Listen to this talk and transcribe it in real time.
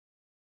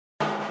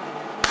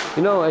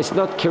You know, it's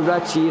not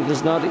Karachi, it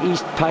is not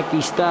East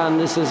Pakistan,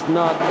 this is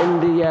not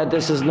India,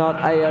 this is not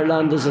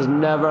Ireland, this is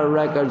Never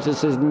Records,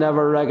 this is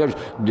Never Records,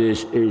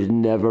 this is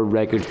Never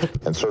Records.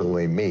 And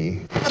certainly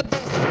me.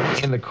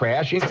 In the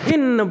crash.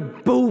 In the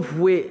booth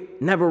with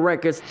Never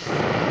Records.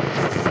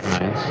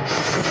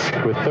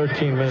 Nice. With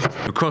 13 minutes.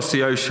 Across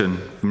the ocean,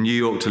 from New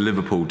York to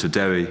Liverpool to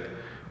Derry,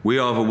 we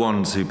are the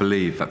ones who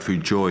believe that through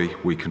joy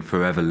we can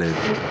forever live.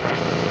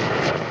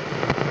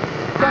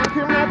 Thank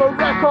you, Never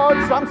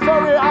Records. I'm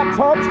sorry I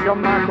touched your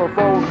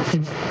microphone.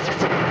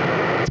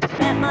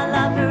 Met my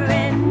lover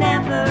in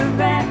Never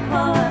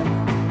Records,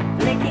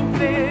 flicking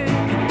through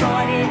the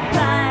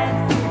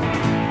 45s,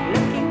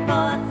 looking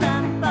for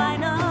some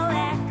final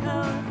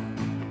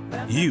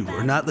echoes. You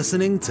are not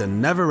listening to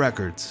Never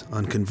Records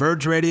on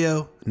Converge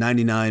Radio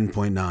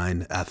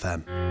 99.9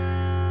 FM.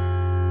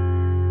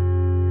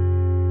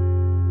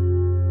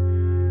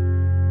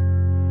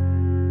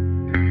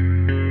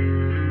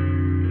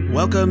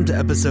 Welcome to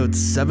episode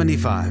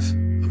 75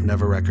 of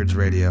Never Records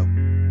Radio.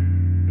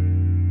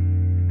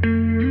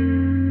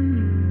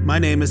 My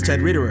name is Ted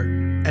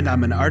Riederer, and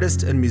I'm an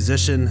artist and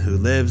musician who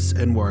lives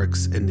and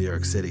works in New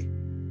York City.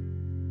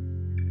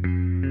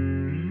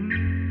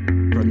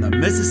 From the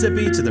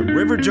Mississippi to the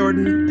River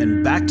Jordan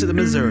and back to the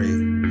Missouri,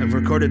 I've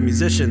recorded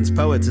musicians,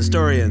 poets,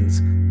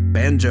 historians,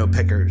 banjo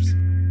pickers,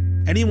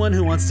 anyone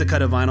who wants to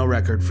cut a vinyl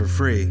record for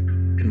free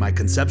in my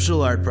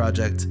conceptual art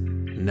project,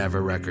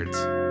 Never Records.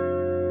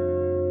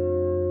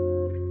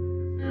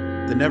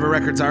 The Never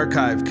Records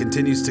archive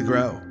continues to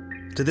grow.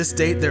 To this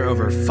date, there are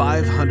over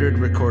 500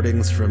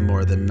 recordings from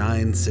more than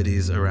 9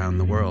 cities around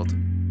the world.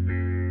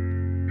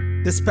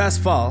 This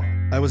past fall,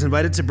 I was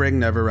invited to bring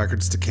Never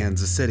Records to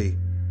Kansas City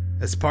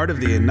as part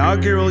of the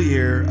inaugural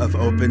year of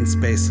Open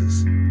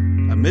Spaces,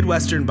 a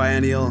Midwestern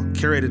biennial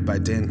curated by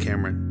Dan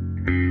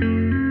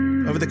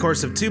Cameron. Over the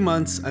course of 2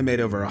 months, I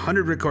made over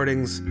 100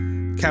 recordings,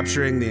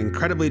 capturing the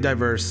incredibly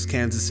diverse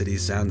Kansas City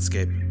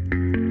soundscape.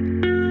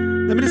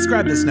 Let me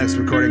describe this next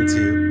recording to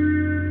you.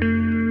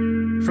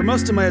 For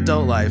most of my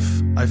adult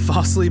life, I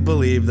falsely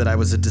believed that I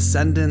was a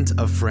descendant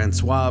of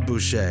Francois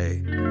Boucher,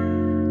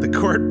 the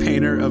court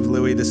painter of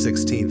Louis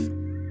XVI.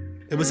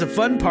 It was a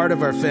fun part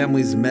of our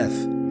family's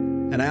myth,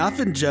 and I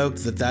often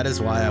joked that that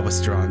is why I was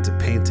drawn to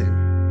painting.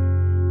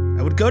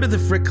 I would go to the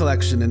Frick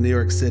Collection in New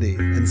York City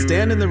and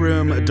stand in the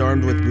room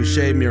adorned with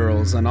Boucher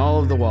murals on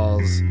all of the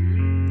walls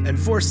and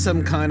force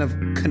some kind of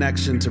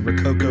connection to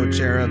Rococo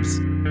cherubs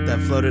that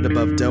floated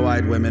above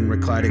doe-eyed women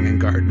reclining in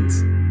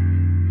gardens.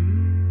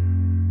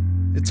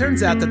 It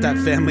turns out that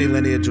family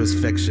lineage was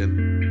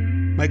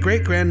fiction. My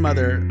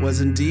great-grandmother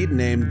was indeed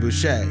named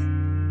Boucher,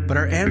 but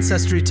our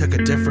ancestry took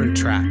a different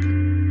track,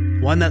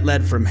 one that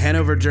led from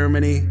Hanover,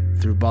 Germany,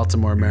 through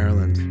Baltimore,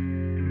 Maryland.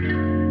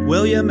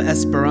 William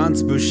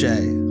Esperance Boucher,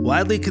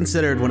 widely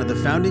considered one of the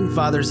founding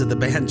fathers of the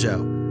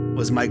banjo,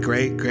 was my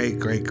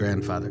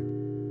great-great-great-grandfather.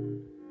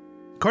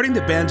 According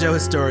to banjo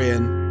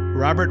historian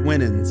Robert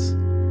Winans,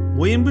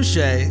 William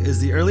Boucher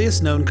is the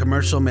earliest known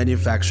commercial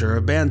manufacturer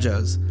of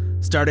banjos,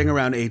 starting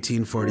around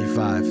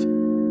 1845.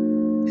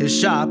 His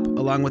shop,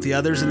 along with the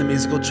others in the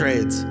musical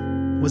trades,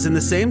 was in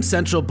the same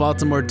central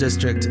Baltimore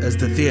district as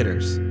the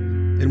theaters,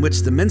 in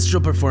which the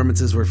minstrel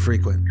performances were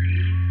frequent.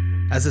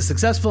 As a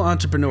successful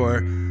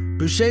entrepreneur,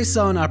 Boucher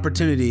saw an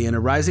opportunity in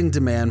a rising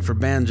demand for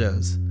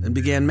banjos and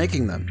began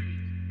making them.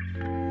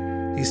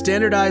 He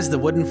standardized the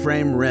wooden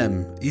frame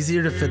rim,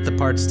 easier to fit the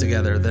parts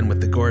together than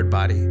with the gourd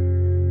body,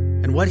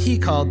 and what he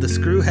called the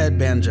screw head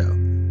banjo,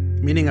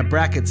 meaning a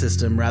bracket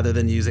system rather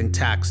than using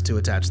tacks to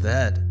attach the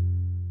head.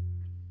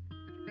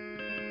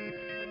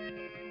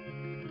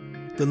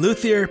 The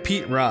luthier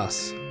Pete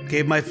Ross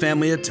gave my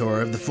family a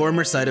tour of the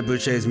former site of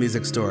Boucher's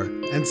music store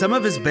and some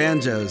of his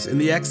banjos in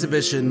the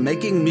exhibition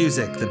Making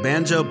Music, the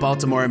Banjo,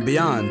 Baltimore and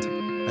Beyond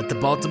at the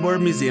Baltimore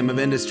Museum of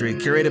Industry,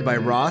 curated by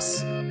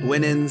Ross,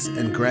 Winans,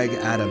 and Greg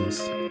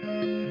Adams.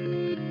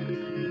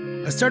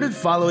 I started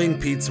following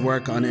Pete's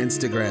work on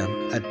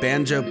Instagram at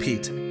Banjo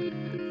Pete,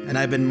 and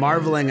I've been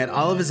marveling at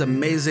all of his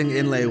amazing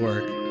inlay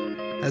work,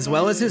 as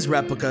well as his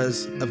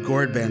replicas of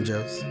gourd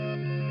banjos.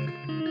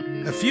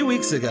 A few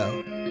weeks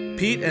ago,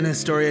 Pete and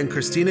historian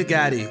Christina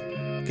Gaddy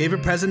gave a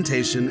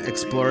presentation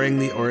exploring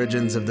the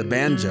origins of the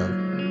banjo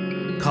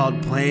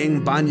called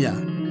Playing Banya,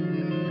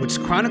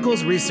 which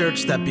chronicles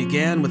research that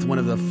began with one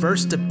of the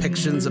first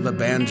depictions of a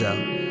banjo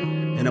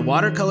in a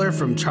watercolor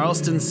from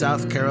Charleston,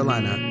 South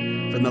Carolina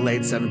from the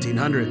late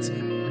 1700s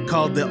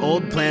called The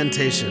Old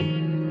Plantation,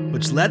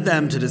 which led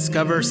them to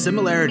discover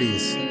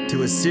similarities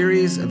to a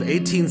series of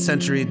 18th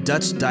century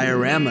Dutch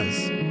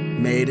dioramas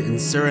made in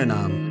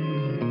Suriname.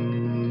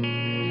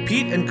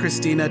 Pete and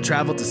Christina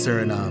traveled to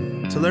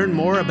Suriname to learn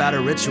more about a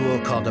ritual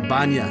called a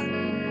banya,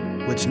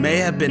 which may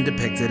have been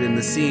depicted in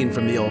the scene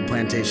from the Old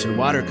Plantation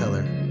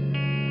watercolor.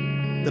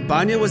 The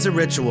banya was a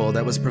ritual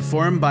that was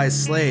performed by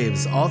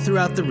slaves all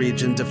throughout the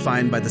region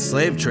defined by the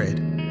slave trade,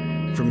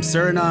 from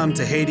Suriname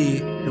to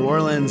Haiti, New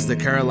Orleans, the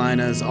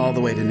Carolinas, all the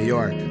way to New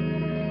York.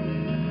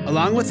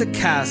 Along with a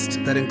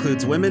cast that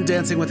includes women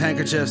dancing with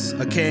handkerchiefs,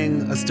 a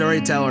king, a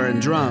storyteller,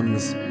 and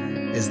drums,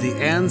 is the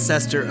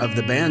ancestor of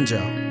the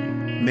banjo,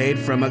 made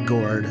from a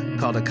gourd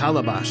called a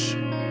calabash.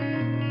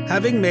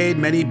 Having made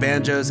many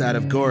banjos out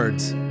of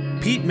gourds,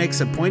 Pete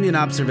makes a poignant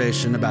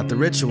observation about the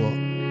ritual,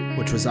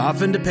 which was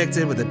often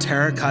depicted with a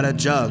terracotta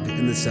jug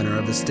in the center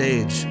of the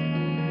stage.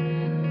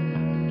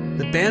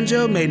 The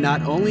banjo may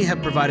not only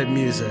have provided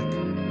music,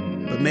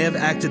 but may have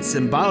acted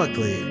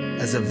symbolically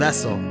as a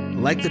vessel,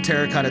 like the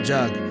terracotta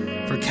jug,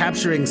 for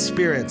capturing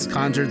spirits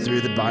conjured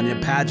through the Banya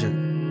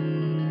pageant.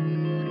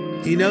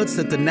 He notes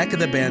that the neck of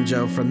the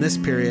banjo from this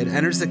period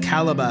enters the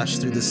calabash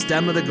through the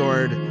stem of the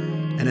gourd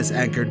and is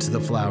anchored to the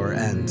flower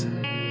end.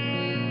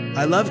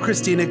 I love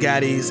Christina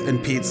Gaddy's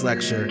and Pete's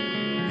lecture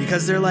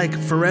because they're like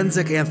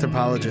forensic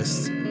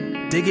anthropologists,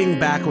 digging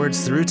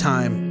backwards through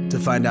time to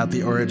find out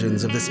the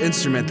origins of this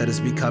instrument that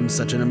has become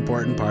such an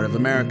important part of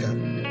America.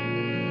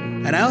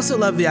 And I also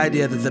love the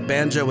idea that the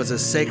banjo was a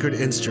sacred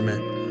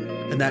instrument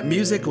and that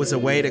music was a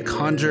way to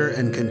conjure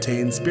and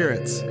contain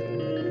spirits.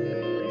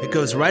 It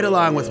goes right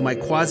along with my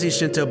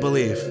quasi-Shinto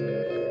belief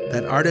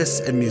that artists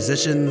and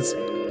musicians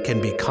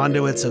can be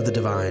conduits of the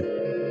divine.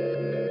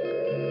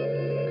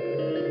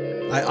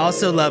 I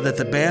also love that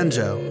the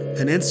banjo,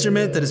 an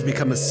instrument that has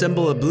become a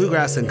symbol of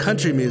bluegrass and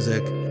country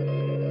music,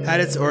 had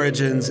its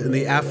origins in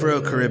the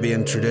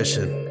Afro-Caribbean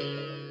tradition.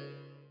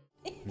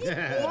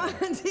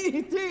 1,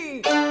 2,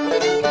 3.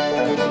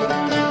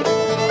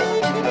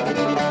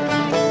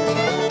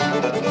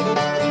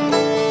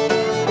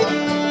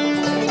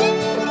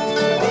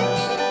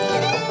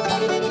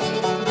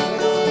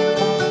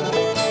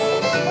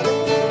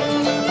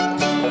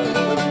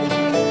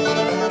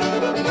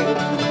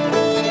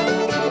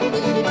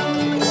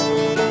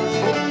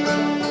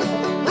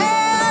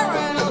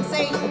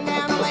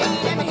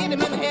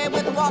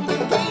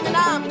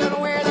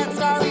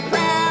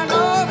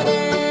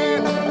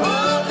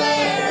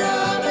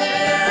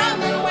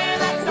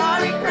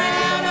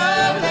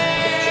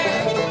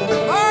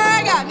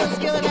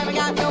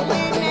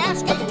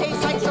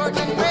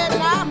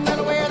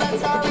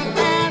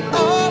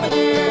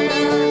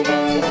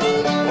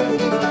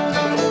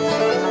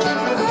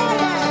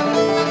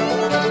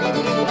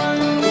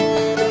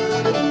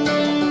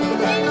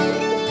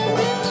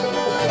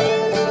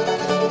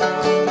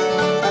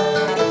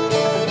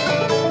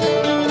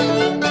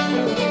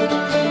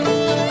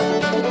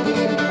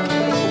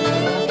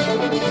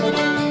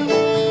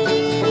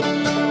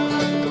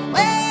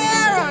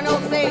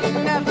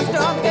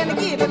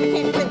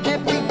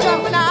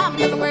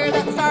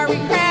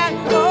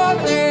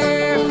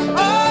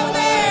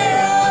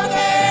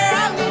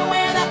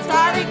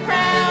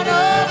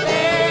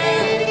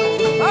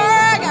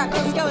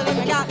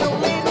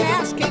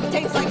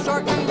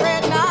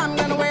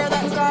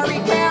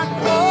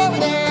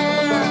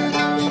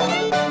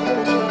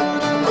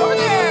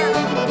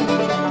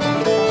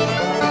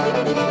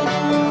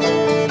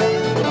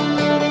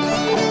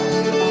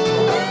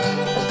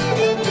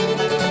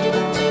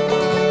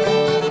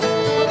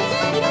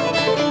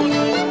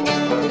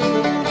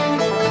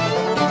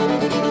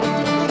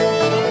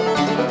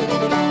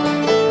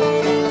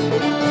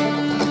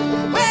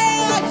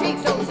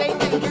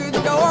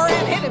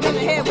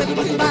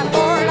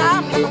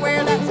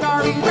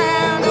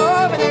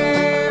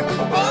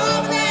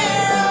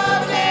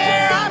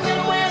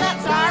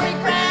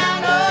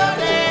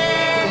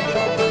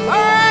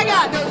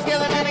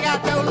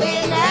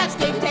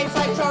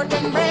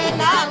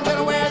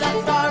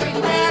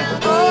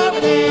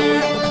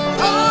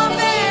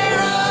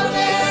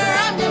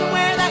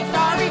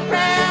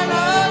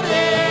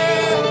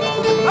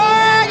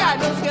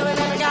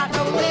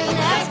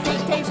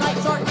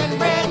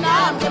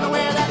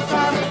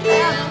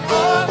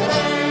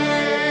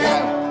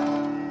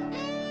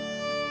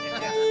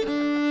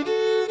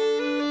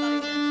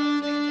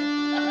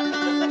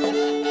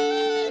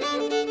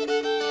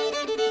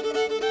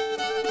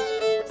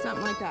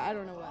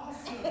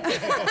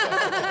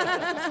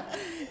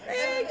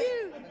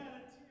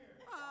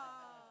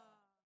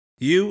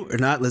 You are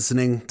not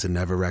listening to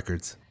Never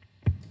Records.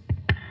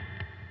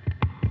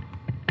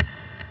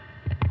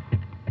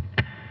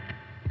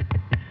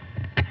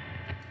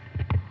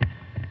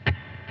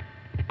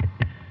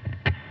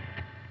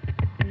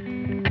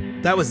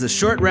 That was the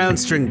Short Round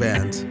String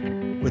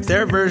Band, with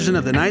their version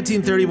of the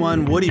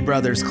 1931 Woody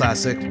Brothers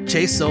classic,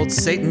 Chase Solt's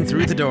Satan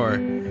Through the Door,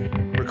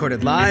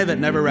 recorded live at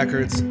Never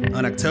Records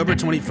on October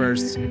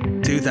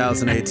 21st,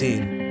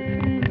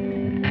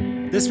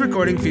 2018. This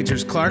recording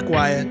features Clark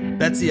Wyatt,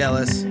 Betsy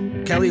Ellis,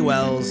 Kelly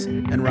Wells,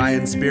 and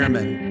Ryan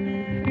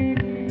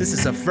Spearman. This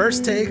is a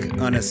first take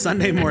on a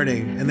Sunday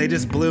morning, and they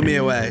just blew me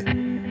away.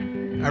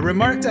 I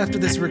remarked after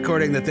this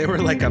recording that they were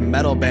like a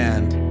metal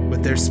band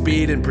with their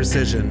speed and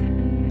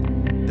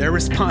precision. Their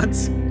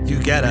response, "You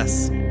get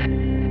us."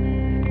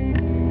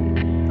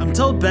 I'm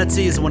told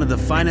Betsy is one of the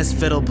finest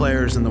fiddle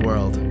players in the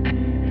world,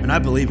 and I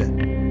believe it.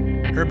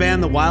 Her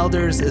band, The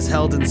Wilders, is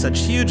held in such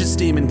huge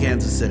esteem in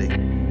Kansas City.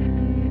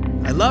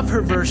 I love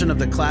her version of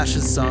the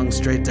Clash's song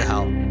Straight to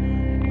Hell,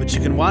 which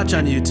you can watch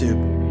on YouTube.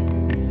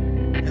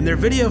 In their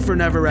video for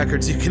Never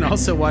Records, you can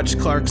also watch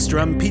Clark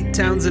strum Pete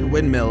Townsend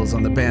windmills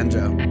on the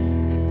banjo.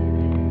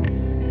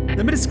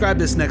 Let me describe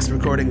this next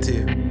recording to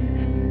you.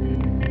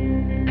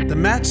 The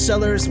Match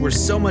Sellers were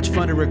so much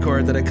fun to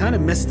record that I kind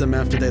of missed them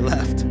after they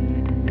left.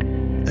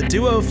 A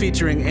duo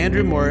featuring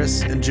Andrew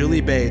Morris and Julie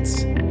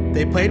Bates,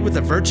 they played with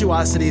a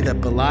virtuosity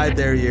that belied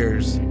their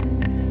years.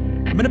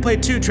 I'm going to play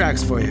 2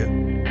 tracks for you,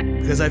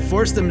 because I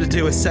forced them to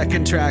do a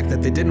second track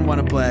that they didn't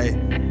want to play,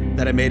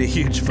 that I made a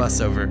huge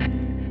fuss over.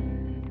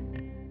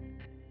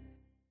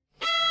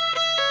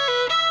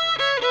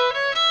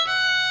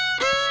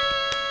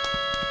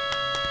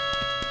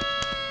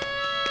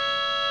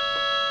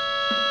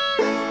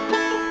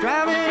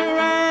 Driving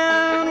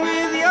around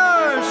with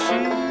your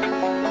shoes,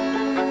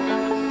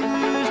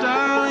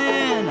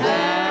 darling,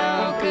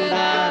 how could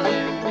I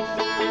lose?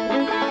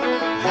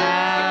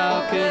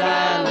 How could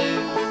I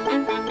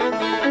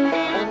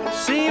lose?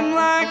 Seem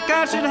like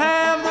I should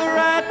have the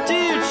right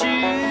to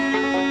choose,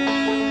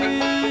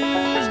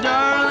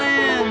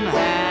 darling,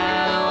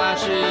 how I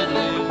should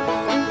lose,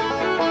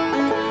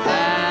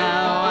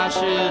 how I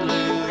should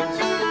lose.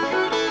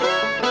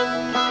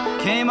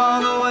 Came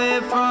all the way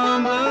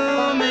from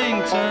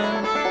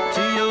Bloomington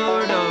to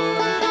your door.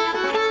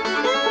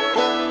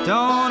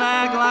 Don't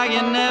act like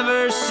you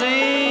never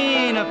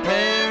seen a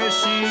pair of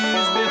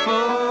shoes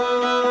before.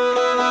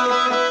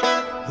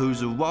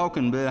 Who's a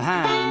walking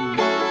behind?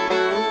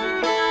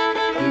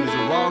 Who's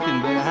a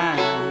walking behind?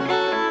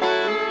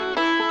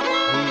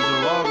 Who's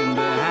a walking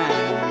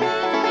behind?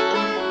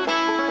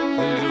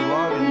 Who's a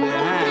walking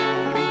behind?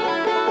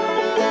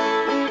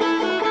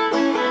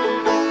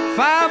 If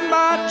I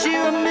bought you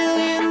 $1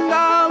 million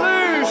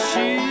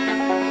shoe,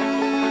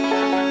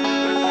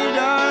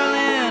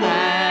 darling,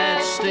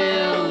 I'd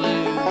still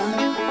lose.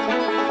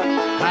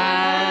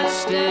 I'd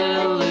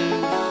still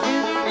lose.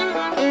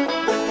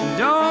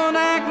 Don't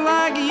act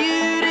like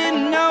you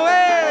didn't know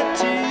it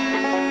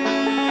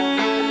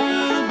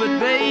too, but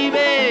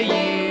baby,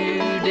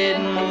 you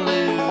didn't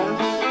lose.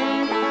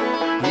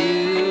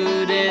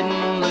 You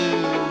didn't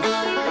lose.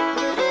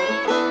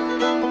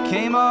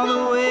 Came all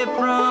the way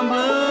from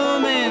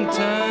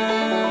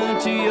Bloomington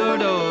to your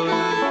door.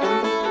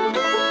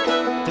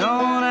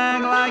 Don't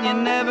act like you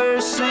never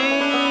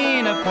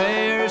seen a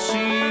pair of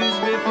shoes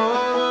before.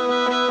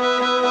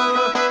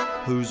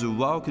 Who's a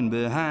walking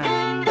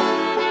behind?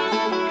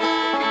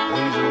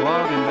 Who's a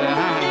walking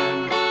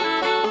behind?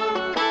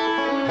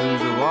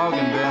 Who's a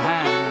walking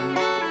behind?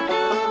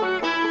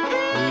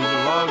 Who's a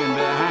walking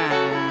behind?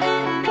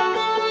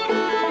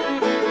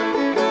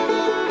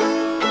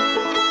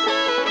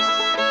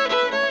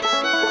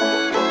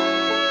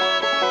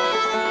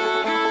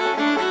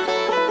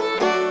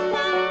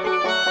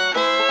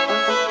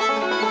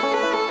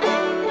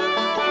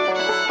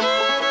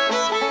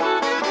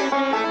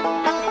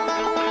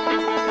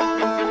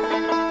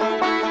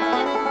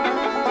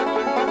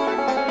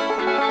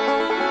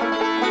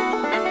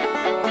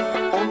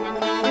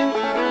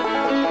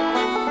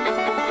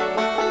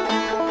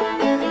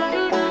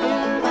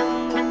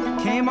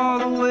 Came all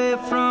the way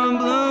from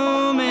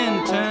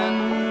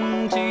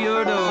Bloomington to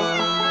your door.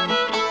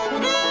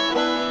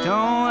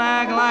 Don't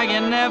act like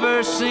you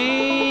never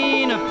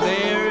seen a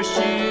pair of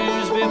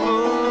shoes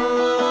before.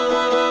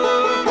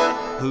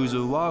 Who's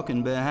a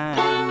walking behind?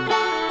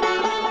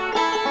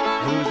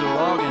 Who's a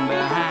walking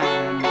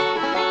behind?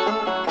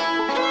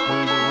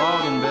 Who's a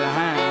walking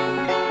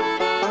behind?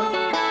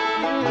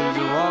 Who's a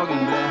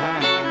walking behind?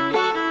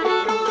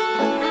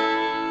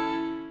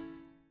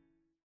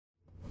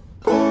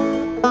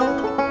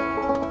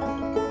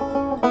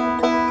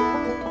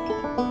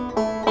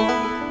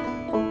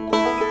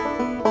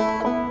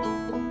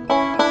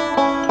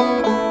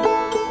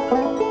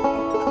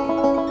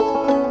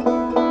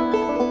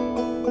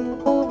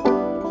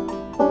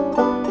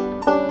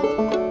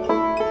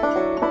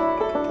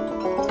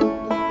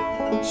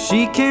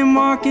 She came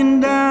walking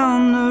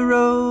down the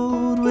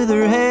road with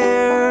her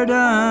hair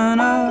done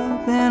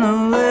up in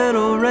a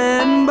little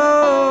red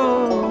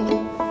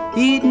bow,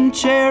 eating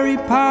cherry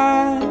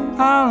pie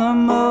a la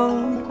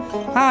mode.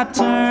 I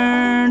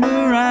turned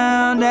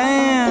around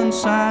and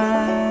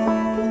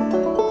sighed.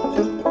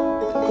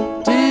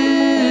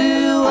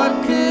 Do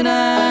what could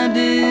I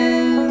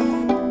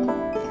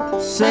do?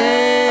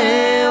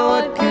 Say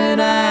what could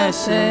I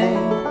say?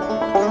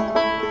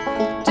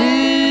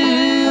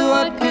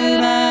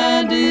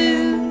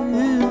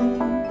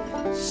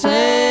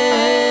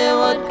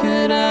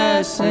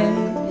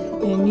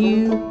 And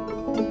you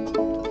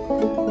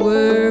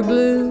were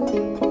blue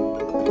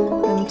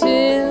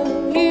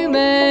until you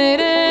made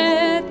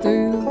it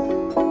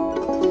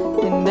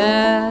through, and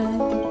I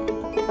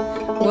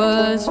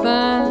was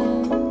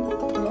fine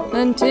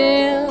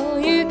until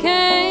you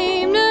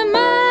came to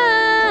mine.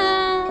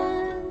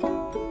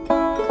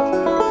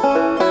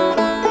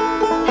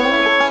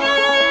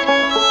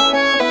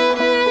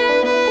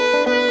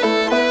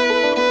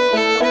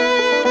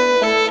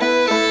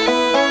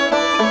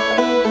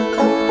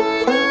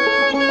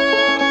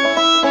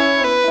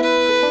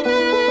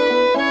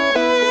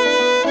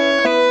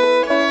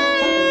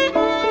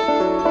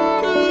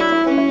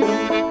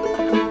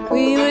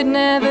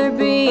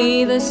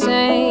 The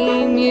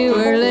same, you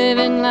were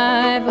living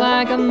life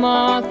like a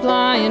moth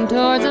flying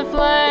the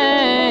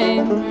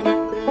flame.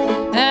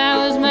 I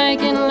was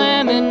making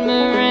lemon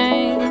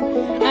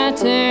meringue. I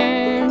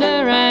turned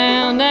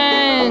around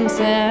and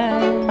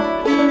said,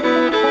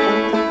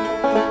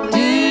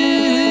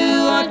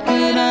 do what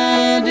could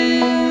I do?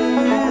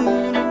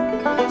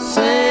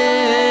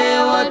 Say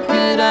what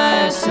could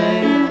I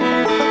say?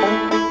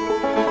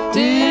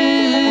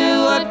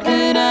 Do what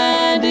could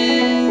I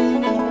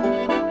do?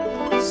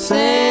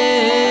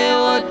 Say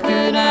what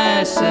could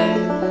I say?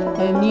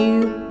 And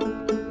you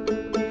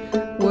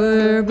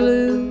were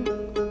blue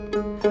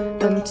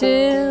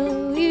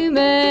until you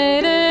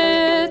made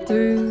it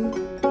through,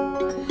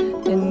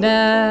 and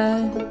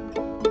I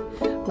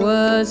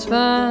was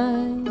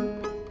fine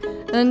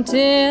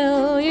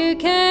until you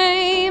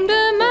came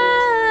to mine.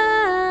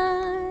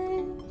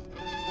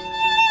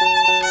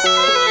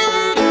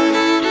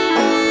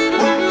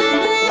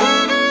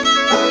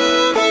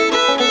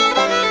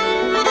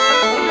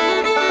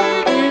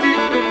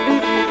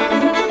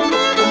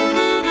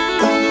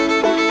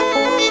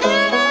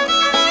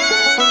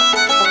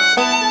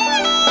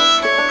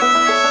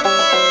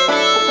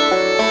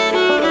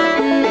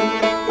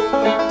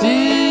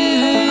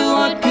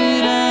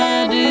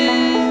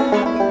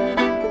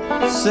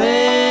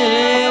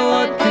 Say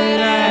what could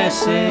I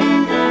say?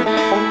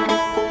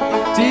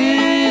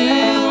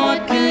 Do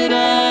what could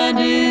I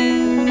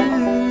do?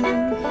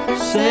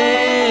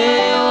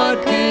 Say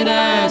what could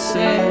I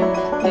say?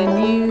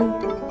 And you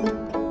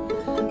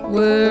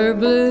were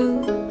blue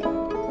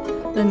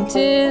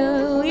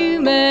until you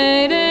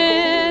made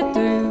it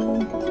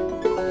through,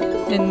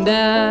 and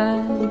I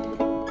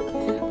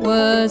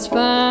was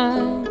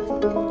fine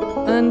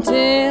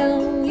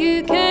until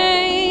you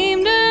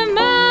came to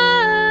mine.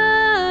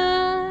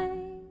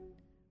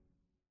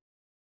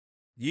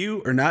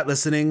 You are not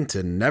listening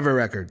to Never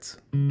Records.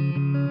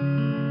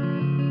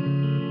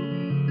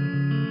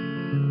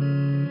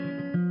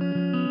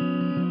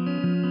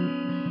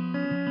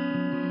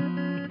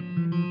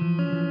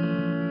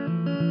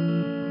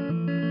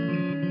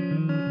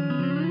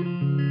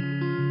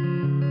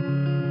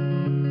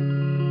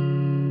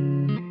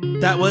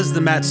 That was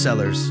the Match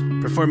Sellers,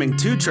 performing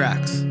two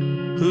tracks,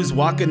 Who's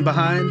Walkin'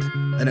 Behind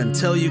and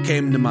Until You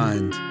Came to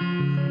Mind,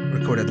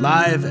 recorded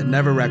live at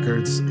Never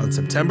Records on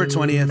September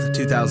 20th,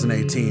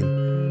 2018.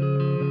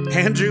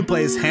 Andrew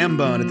plays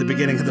Hambone at the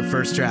beginning of the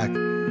first track.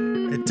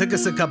 It took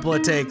us a couple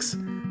of takes,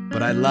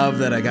 but I love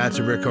that I got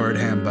to record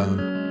Hambone.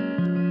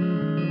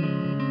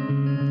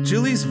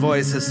 Julie's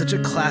voice has such a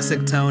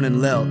classic tone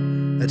and lilt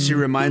that she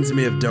reminds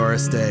me of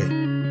Doris Day.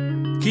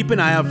 Keep an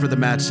eye out for the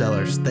Match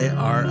Sellers. They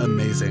are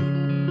amazing.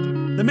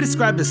 Let me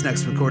describe this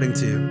next recording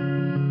to you.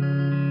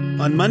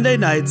 On Monday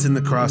nights in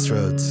the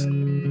Crossroads,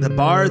 the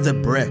bar The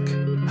Brick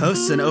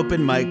hosts an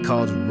open mic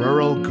called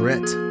Rural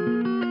Grit.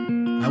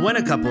 I went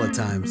a couple of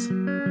times,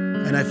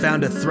 and I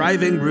found a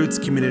thriving roots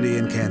community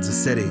in Kansas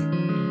City.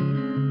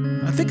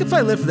 I think if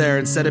I lived there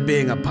instead of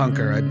being a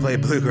punker, I'd play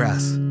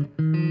bluegrass.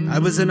 I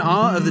was in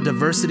awe of the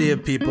diversity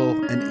of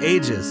people and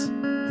ages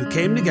who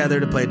came together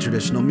to play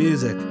traditional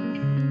music.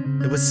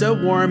 It was so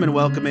warm and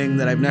welcoming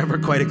that I've never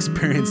quite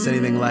experienced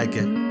anything like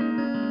it.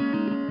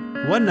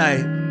 One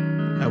night,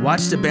 I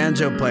watched a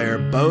banjo player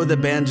bow the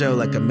banjo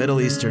like a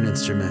Middle Eastern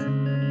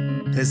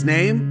instrument. His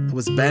name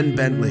was Ben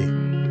Bentley,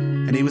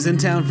 and he was in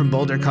town from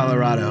Boulder,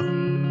 Colorado.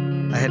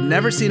 I had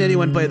never seen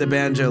anyone play the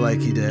banjo like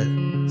he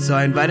did, so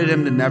I invited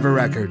him to Never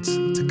Records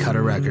to cut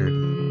a record.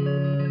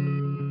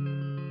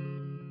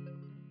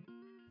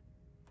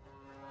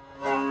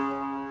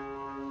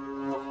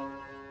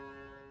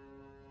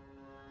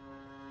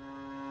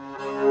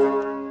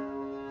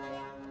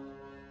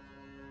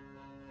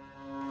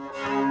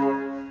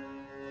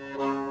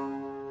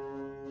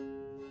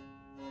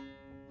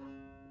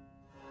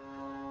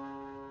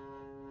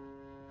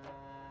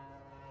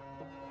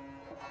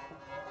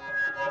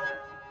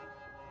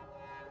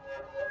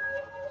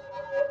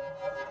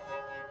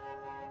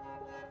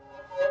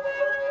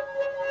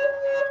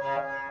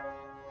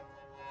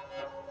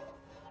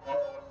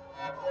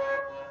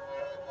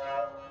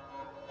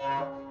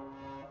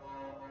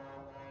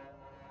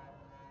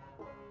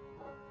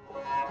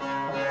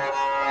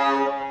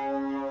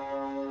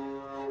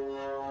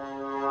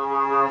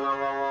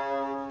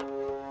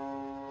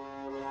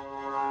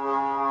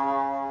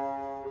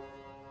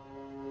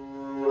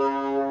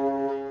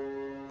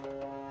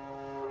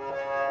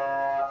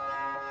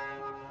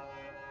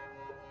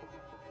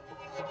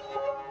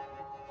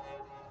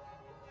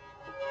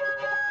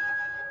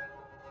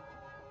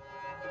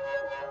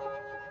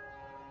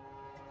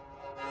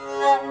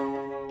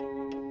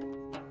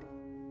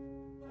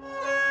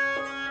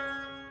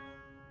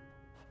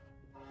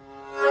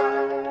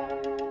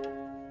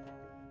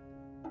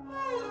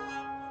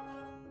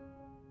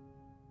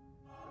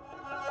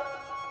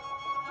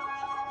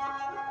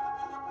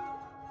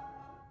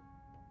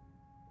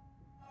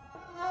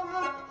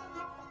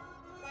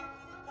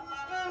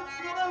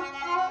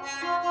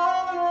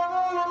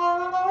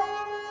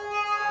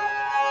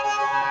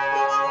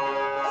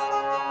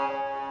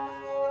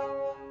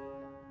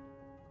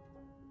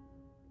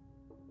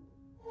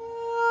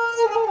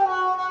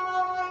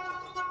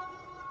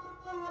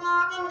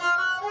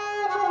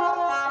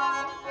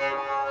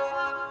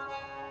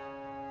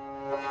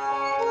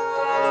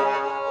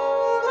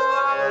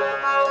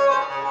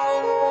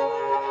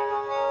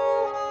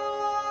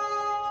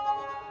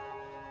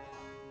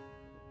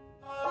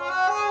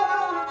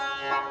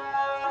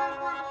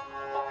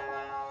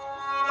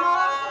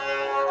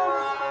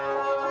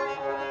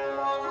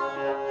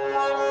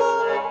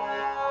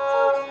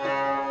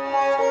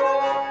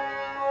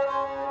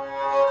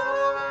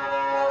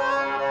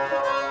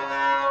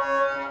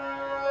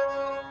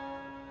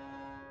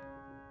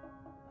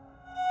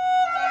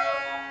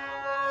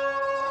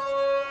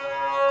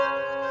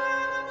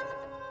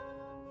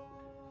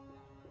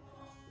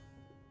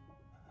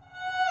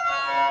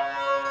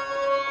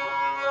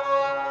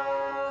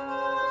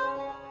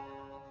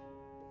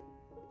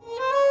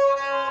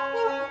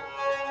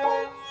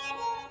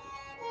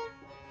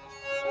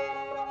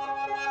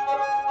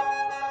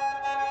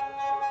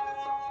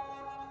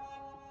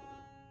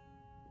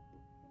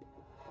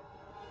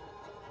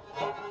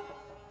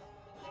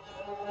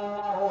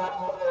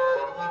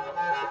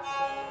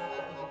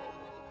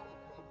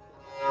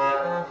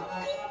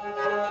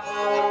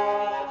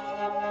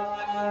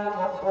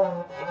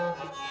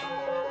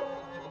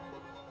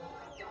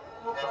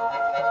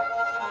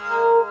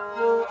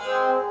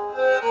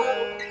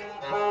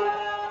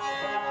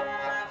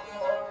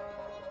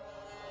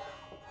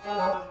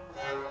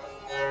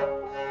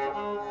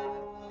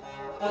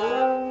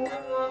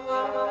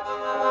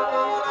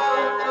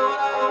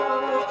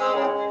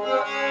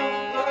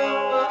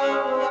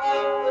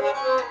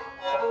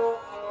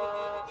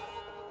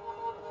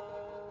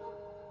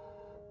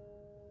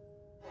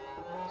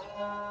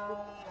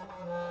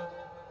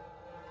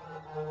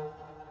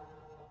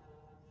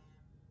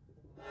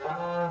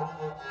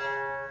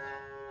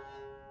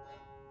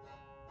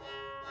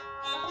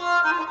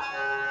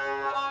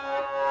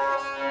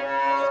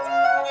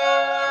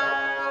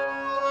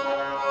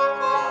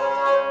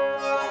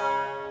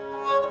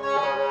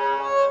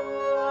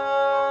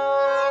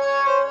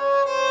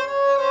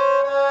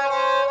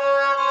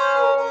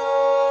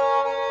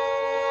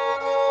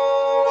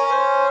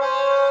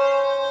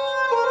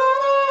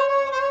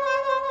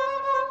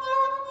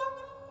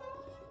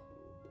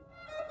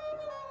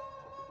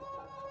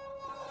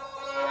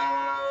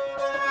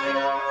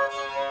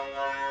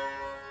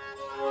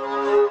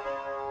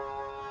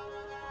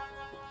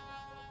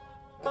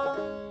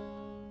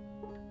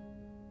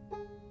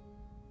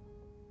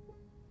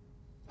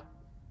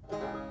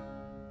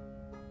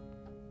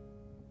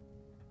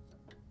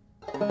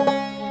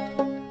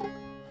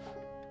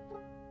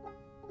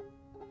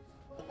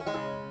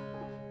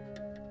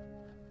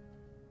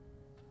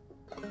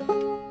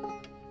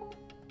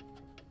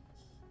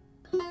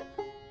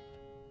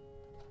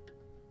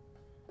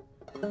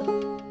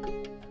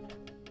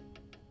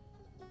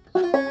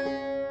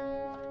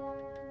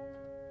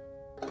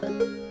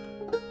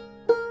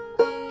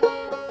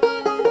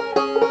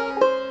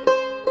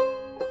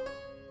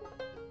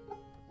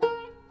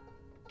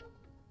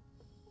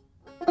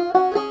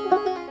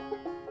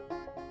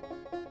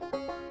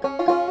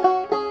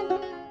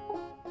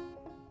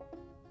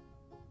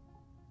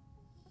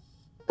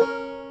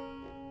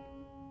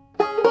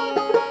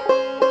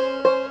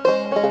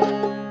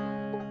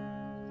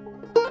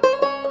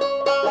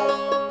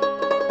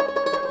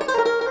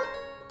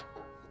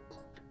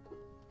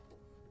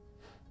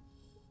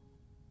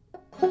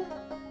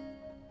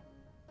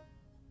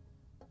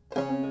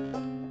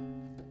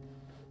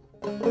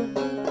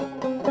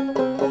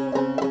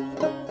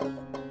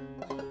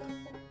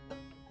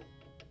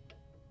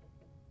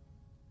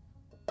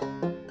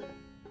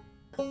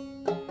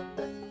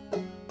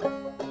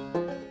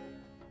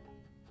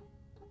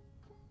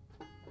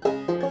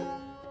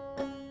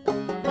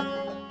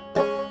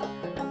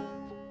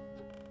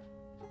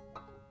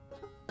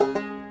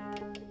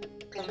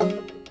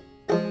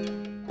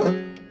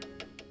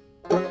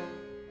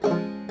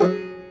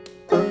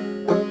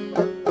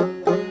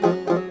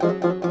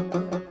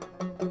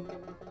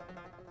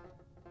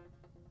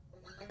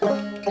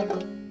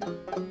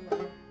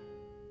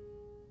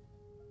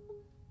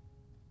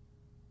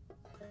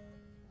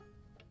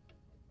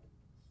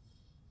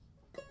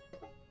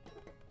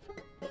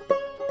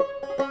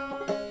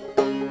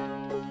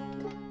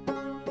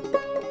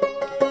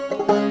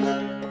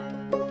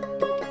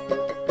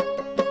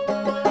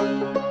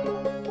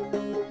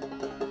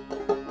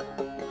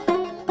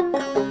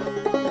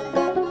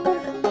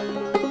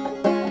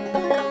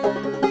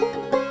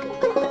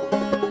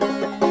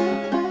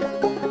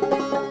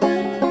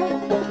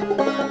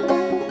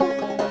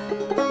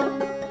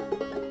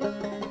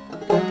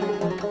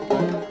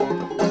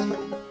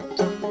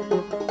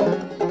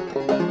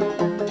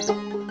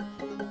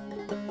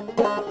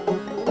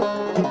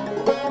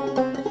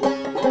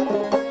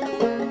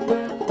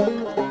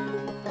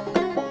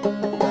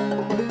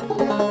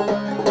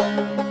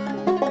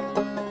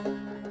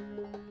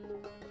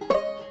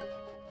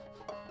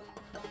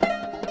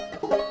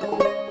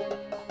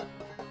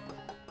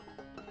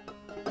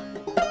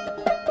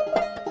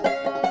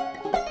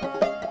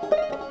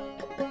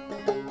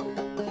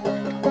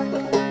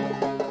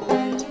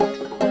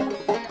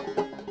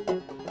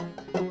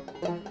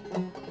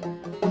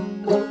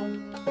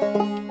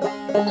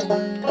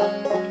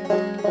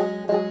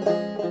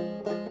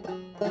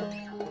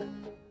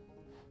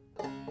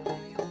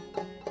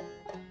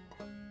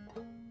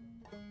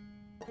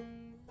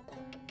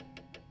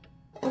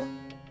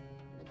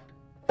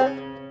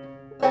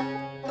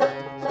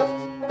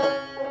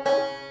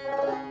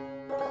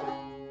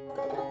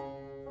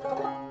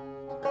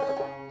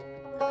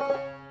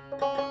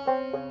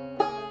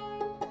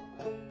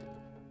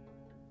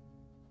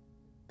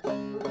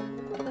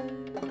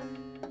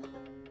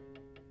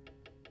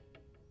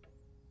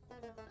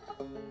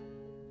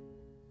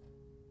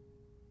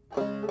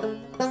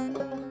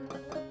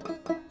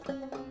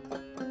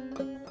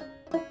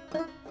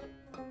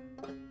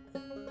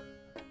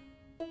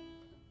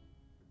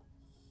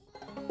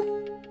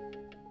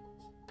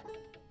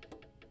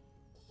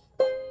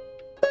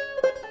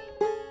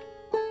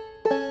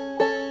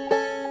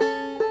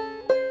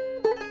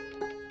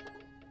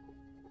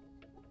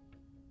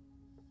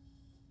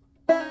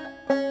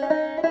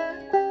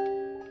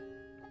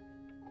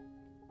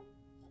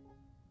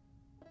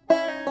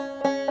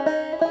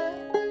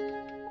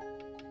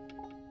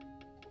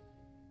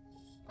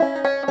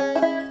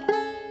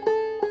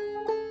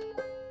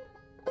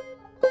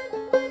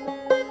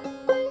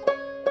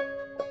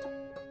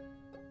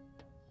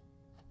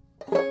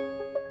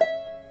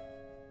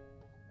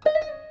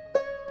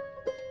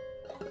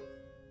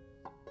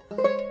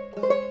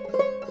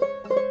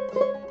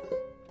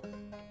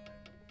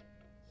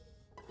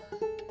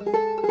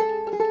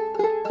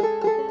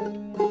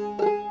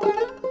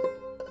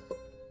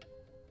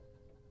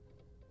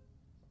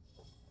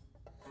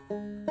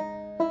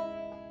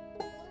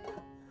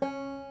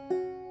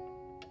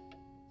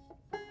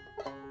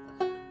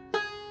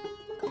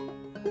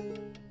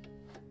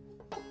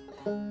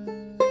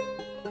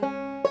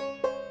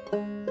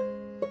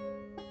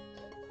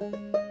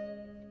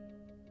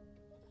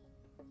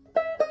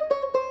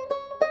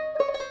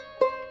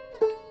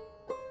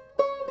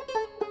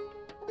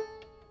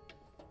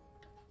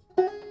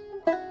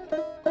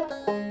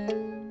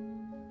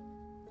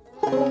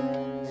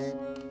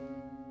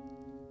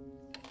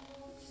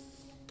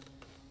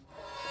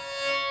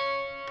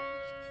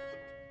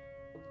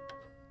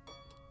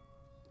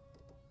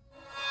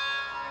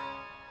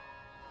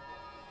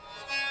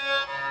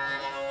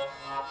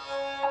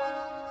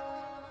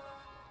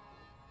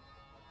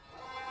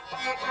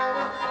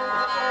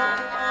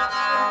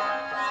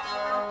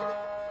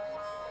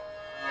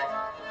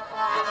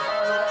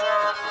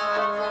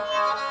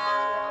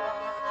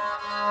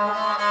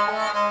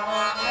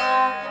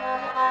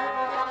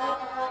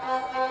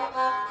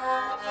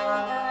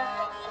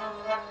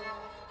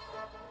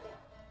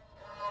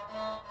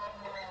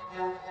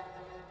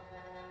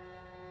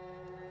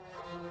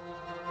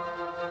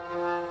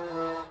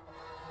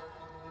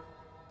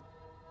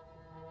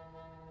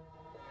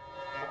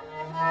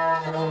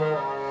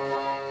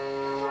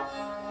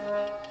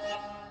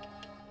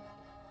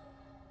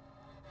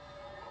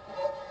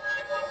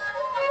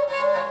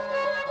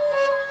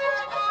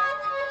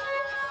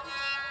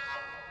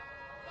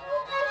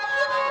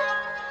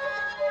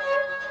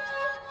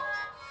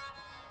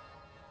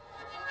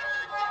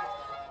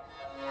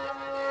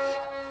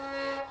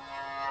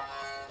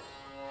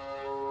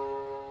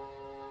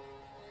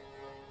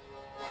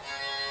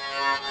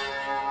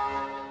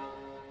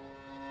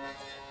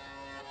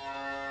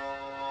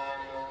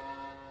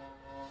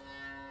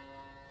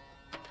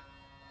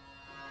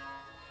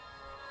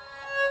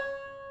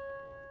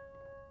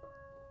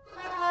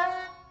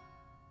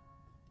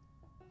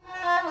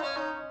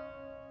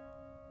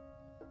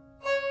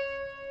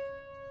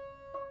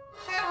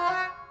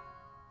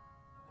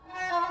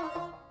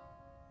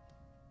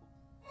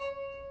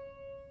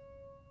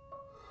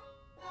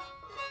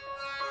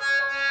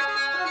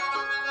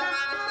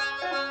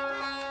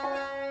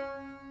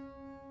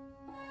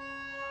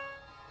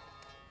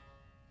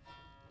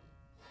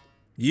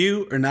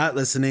 You are not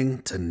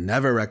listening to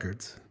Never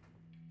Records.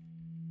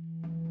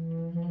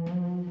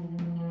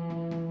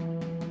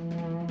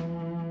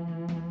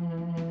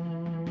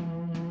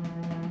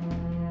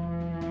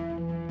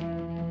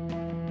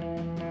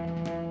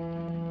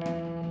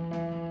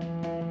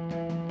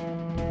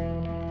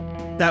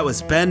 That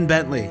was Ben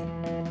Bentley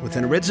with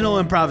an original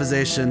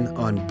improvisation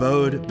on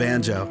bowed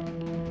banjo.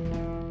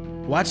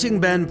 Watching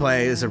Ben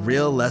play is a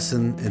real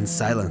lesson in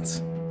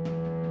silence.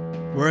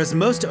 Whereas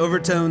most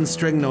overtones,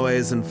 string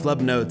noise, and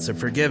flub notes are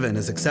forgiven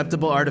as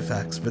acceptable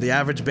artifacts for the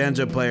average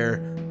banjo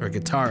player or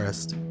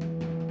guitarist,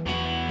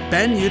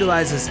 Ben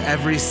utilizes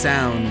every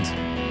sound,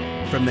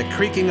 from the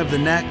creaking of the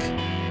neck,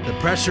 the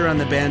pressure on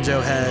the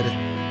banjo head,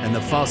 and the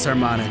false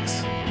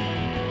harmonics.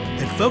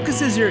 It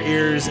focuses your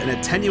ears and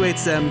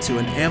attenuates them to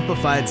an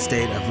amplified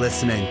state of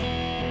listening.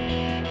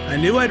 I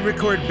knew I'd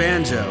record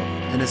banjo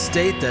in a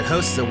state that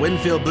hosts the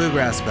Winfield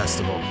Bluegrass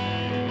Festival,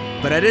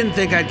 but I didn't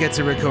think I'd get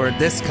to record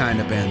this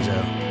kind of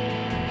banjo.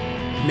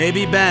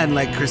 Maybe Ben,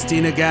 like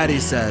Christina Gatti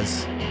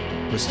says,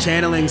 was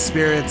channeling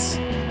spirits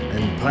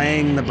and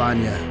playing the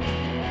banya.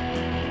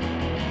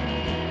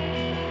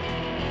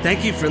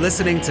 Thank you for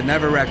listening to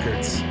Never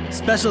Records.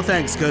 Special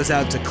thanks goes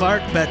out to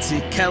Clark,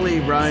 Betsy,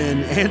 Kelly,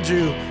 Ryan,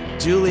 Andrew,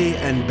 Julie,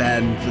 and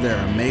Ben for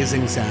their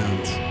amazing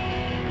sounds.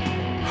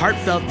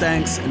 Heartfelt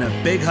thanks and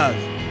a big hug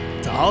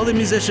to all the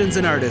musicians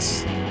and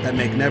artists that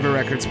make Never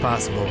Records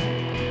possible.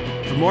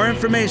 For more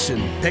information,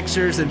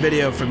 pictures, and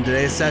video from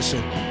today's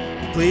session,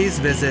 please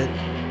visit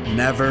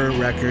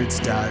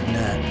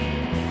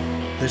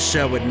neverrecords.net. This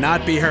show would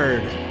not be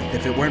heard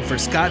if it weren't for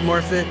Scott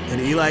Morfitt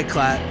and Eli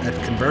Klatt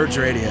at Converge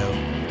Radio,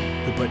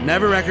 who put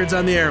Never Records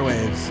on the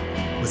airwaves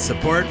with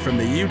support from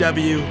the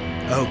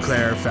UW Eau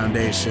Claire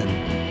Foundation.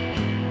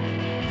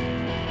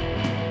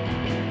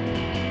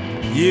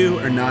 You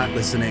are not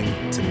listening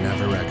to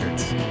Never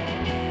Records.